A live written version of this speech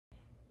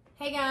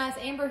Hey guys,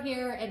 Amber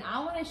here, and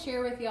I want to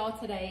share with y'all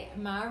today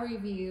my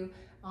review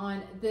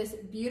on this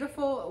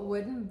beautiful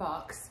wooden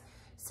box.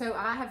 So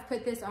I have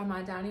put this on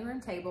my dining room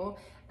table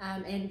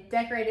and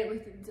decorated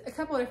with a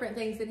couple of different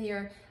things in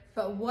here.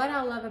 But what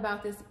I love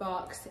about this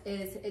box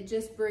is it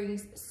just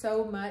brings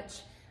so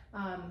much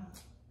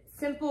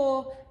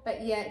simple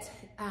but yet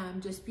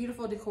just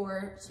beautiful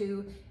decor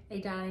to a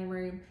dining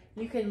room.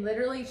 You can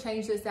literally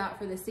change this out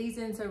for the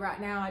season. So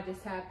right now I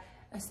just have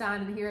a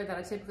sign in here that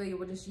I typically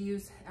will just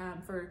use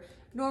for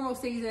normal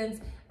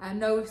seasons.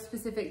 No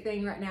specific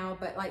thing right now,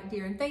 but like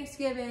during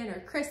Thanksgiving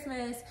or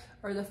Christmas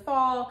or the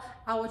fall,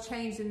 I will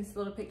change in this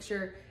little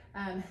picture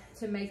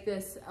to make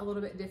this a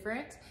little bit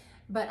different.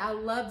 But I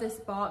love this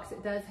box.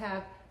 It does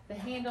have the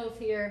handles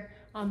here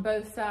on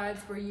both sides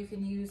where you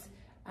can use,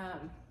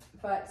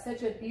 but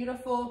such a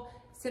beautiful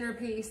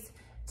centerpiece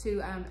to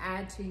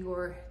add to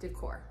your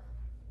decor.